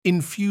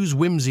Infuse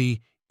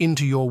whimsy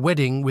into your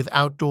wedding with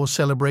outdoor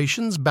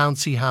celebrations,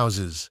 bouncy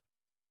houses.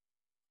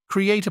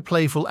 Create a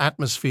playful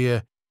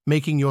atmosphere,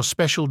 making your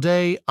special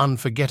day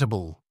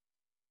unforgettable.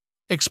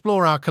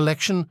 Explore our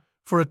collection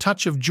for a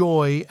touch of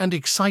joy and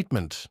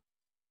excitement.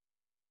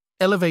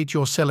 Elevate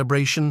your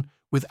celebration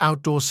with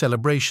outdoor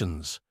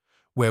celebrations,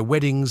 where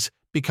weddings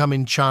become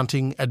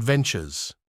enchanting adventures.